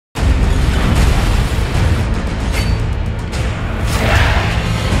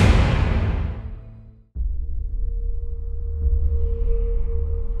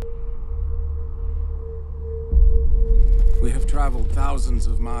thousands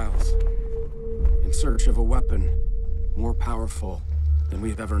of miles in search of a weapon more powerful than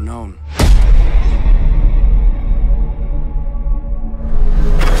we've ever known.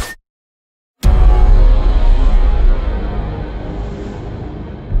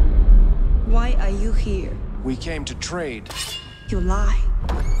 Why are you here? We came to trade. You lie.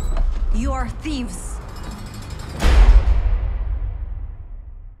 You are thieves.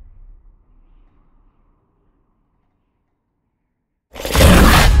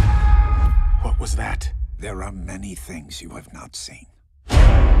 What was that? There are many things you have not seen.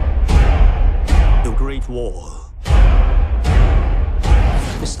 The Great Wall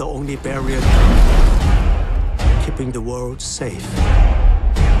is the only barrier keeping the world safe.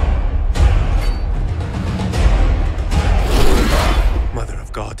 Mother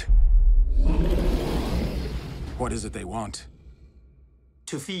of God. What is it they want?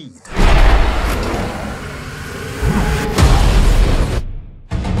 To feed.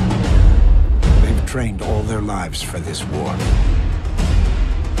 They've trained all their lives for this war.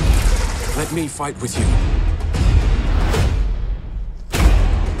 Let me fight with you.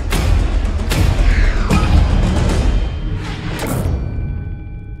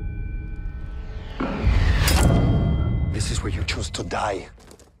 This is where you choose to die.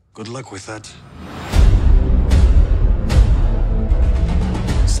 Good luck with that.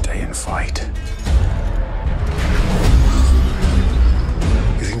 Stay and fight.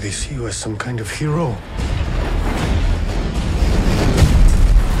 You think they see you as some kind of hero?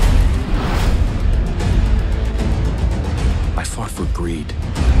 I fought for greed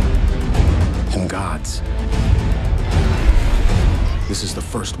and gods. This is the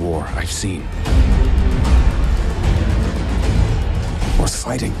first war I've seen worth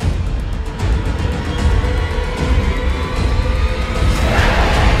fighting.